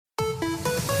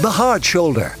The Hard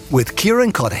Shoulder with Kieran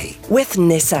with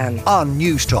Nissan on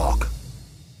News Talk.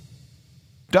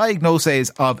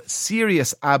 Diagnoses of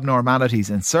serious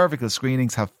abnormalities in cervical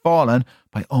screenings have fallen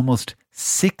by almost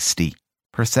 60%.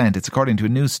 It's according to a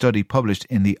new study published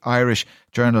in the Irish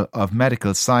Journal of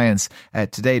Medical Science.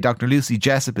 Today, Dr. Lucy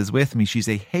Jessop is with me. She's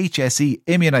a HSE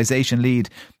immunisation lead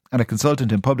and a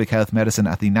consultant in public health medicine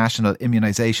at the National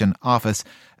Immunisation Office.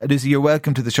 Lucy, you're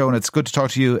welcome to the show, and it's good to talk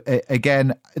to you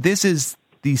again. This is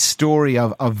the story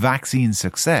of vaccine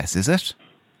success, is it?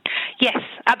 Yes,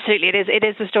 absolutely. It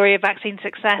is the story of vaccine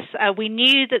success. We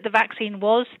knew that the vaccine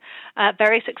was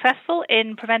very successful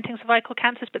in preventing cervical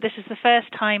cancers, but this is the first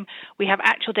time we have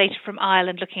actual data from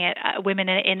Ireland looking at women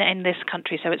in this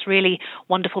country. So it's really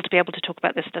wonderful to be able to talk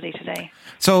about this study today.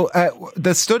 So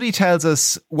the study tells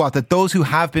us that those who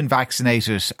have been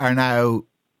vaccinated are now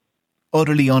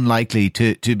utterly unlikely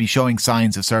to be showing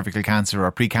signs of cervical cancer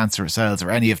or precancerous cells or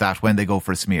any of that when they go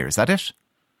for a smear. Is that it?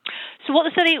 So what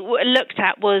the study looked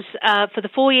at was for the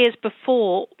 4 years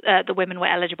before the women were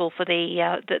eligible for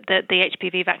the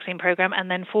HPV vaccine program, and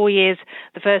then the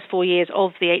first 4 years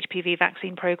of the HPV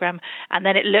vaccine program, and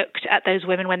then it looked at those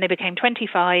women when they became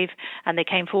 25 and they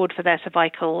came forward for their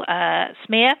cervical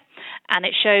smear. And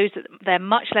it shows that they're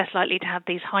much less likely to have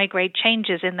these high-grade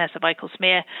changes in their cervical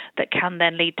smear that can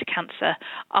then lead to cancer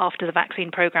after the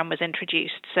vaccine program was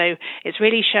introduced. So it's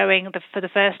really showing, for the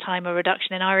first time, a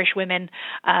reduction in Irish women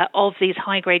of these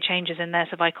high-grade changes in their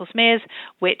cervical smears,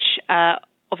 which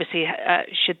obviously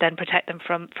should then protect them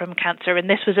from cancer. And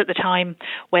this was at the time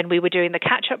when we were doing the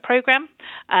catch-up program,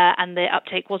 and the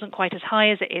uptake wasn't quite as high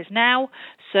as it is now.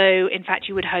 So, in fact,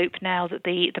 you would hope now that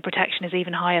the protection is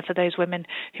even higher for those women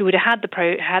who would have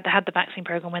had the vaccine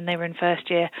program when they were in first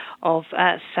year of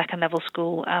second-level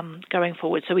school going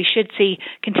forward. So we should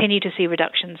continue to see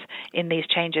reductions in these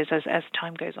changes as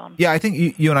time goes on. Yeah, I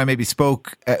think you and I maybe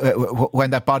spoke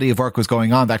when that body of work was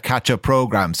going on, that catch-up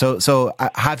program. So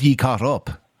have ye caught up?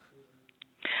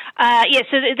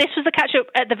 So this was the catch-up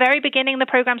at the very beginning. The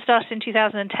program started in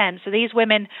 2010. So these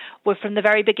women were from the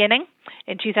very beginning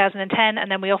in 2010,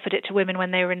 and then we offered it to women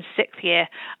when they were in sixth year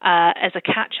as a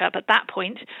catch-up. At that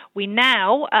point, we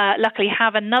now luckily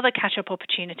have another catch-up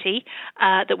opportunity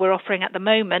that we're offering at the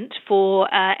moment for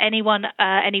any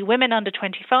women under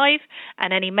 25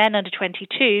 and any men under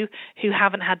 22 who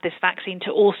haven't had this vaccine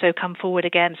to also come forward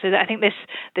again. So I think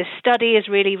this study is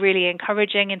really, really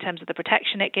encouraging in terms of the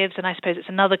protection it gives, and I suppose it's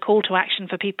another call to action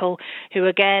for people who,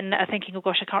 again, are thinking, oh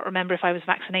gosh, I can't remember if I was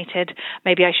vaccinated,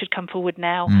 maybe I should come forward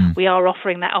now. We are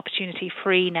offering that opportunity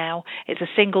free now. It's a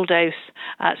single dose,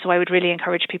 so I would really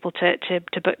encourage people to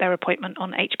book their appointment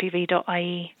on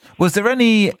hpv.ie. Was there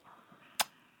any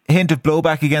hint of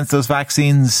blowback against those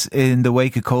vaccines in the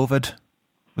wake of COVID?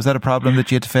 Was that a problem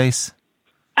that you had to face?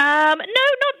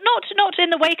 Not in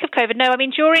the wake of COVID. No, I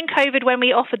mean, during COVID, when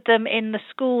we offered them in the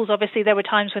schools, obviously there were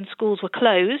times when schools were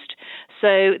closed.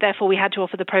 So therefore, we had to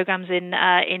offer the programs in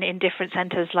different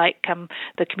centres like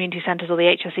the community centres or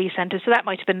the HSE centres. So that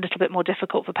might have been a little bit more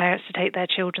difficult for parents to take their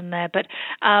children there. But,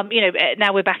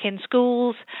 now we're back in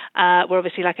schools. We're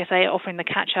obviously, like I say, offering the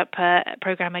catch-up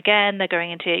programme again. They're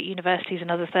going into universities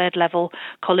and other third-level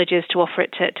colleges to offer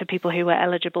it to people who are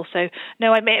eligible. So,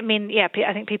 no, I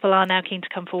think people are now keen to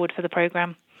come forward for the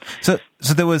programme. So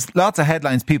there was lots of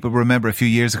headlines. People remember a few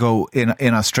years ago in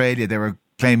Australia, they were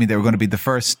claiming they were going to be the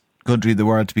first country in the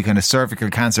world to be kind of cervical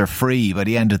cancer free by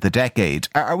the end of the decade.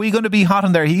 Are we going to be hot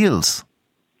on their heels?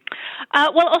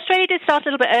 Well, Australia did start a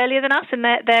little bit earlier than us in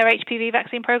their HPV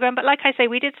vaccine program, but like I say,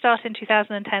 we did start in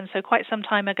 2010, so quite some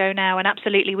time ago now, and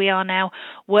absolutely we are now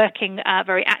working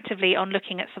very actively on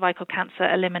looking at cervical cancer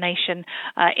elimination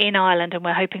in Ireland, and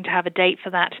we're hoping to have a date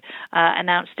for that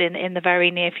announced in the very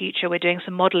near future. We're doing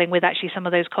some modelling with actually some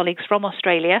of those colleagues from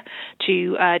Australia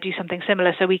to do something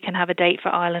similar, so we can have a date for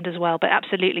Ireland as well. But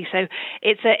absolutely, so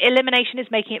elimination is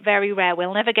making it very rare.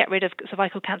 We'll never get rid of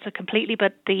cervical cancer completely,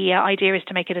 but the idea is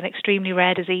to make it an extremely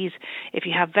rare disease. If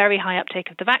you have very high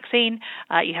uptake of the vaccine,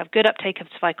 you have good uptake of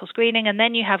cervical screening, and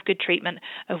then you have good treatment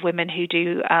of women who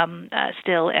do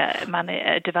still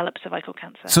develop cervical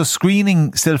cancer. So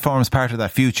screening still forms part of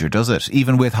that future, does it?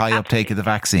 Even with high uptake of the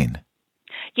vaccine?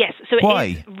 Yes, so Why?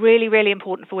 It is really, really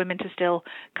important for women to still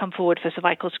come forward for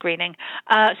cervical screening.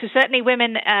 So certainly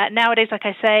women nowadays, like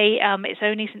I say, it's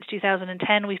only since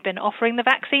 2010 we've been offering the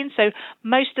vaccine. So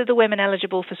most of the women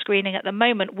eligible for screening at the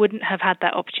moment wouldn't have had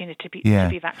that opportunity to be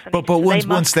vaccinated. But once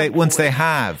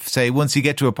you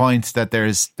get to a point that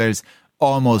there's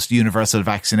almost universal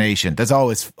vaccination, there's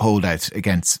always holdouts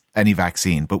against any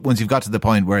vaccine. But once you've got to the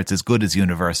point where it's as good as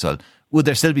universal, would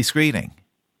there still be screening?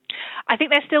 I think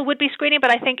there still would be screening,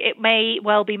 but I think it may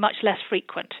well be much less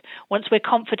frequent. Once we're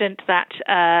confident that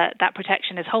that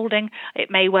protection is holding,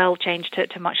 it may well change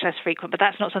to much less frequent, but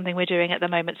that's not something we're doing at the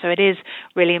moment. So it is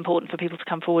really important for people to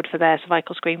come forward for their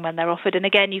cervical screen when they're offered. And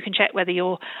again, you can check whether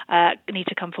you need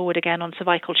to come forward again on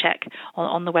Cervical Check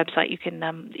on the website. You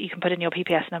can put in your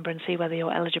PPS number and see whether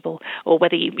you're eligible or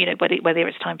whether whether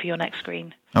it's time for your next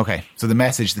screen. Okay, so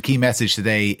the key message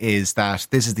today is that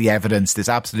this is the evidence. This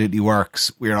absolutely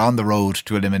works. We're on the road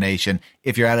to elimination.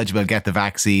 If you're eligible, get the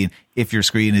vaccine. If your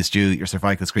screen is due, your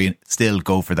cervical screen, still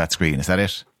go for that screen. Is that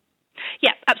it?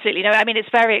 Yeah, absolutely. No, I mean, it's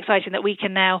very exciting that we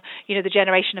can now, the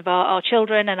generation of our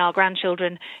children and our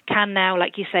grandchildren can now,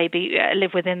 like you say,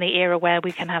 live within the era where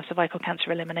we can have cervical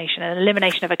cancer elimination. And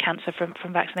elimination of a cancer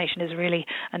from vaccination is really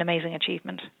an amazing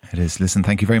achievement. It is. Listen,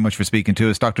 thank you very much for speaking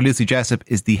to us. Dr. Lucy Jessop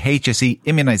is the HSE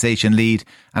Immunisation Lead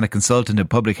and a consultant in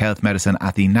public health medicine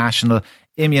at the National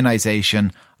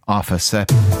Immunisation Office.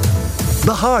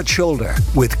 The Hard Shoulder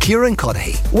with Kieran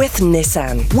with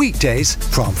Nissan. Weekdays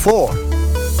from 4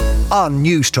 on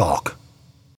News Talk.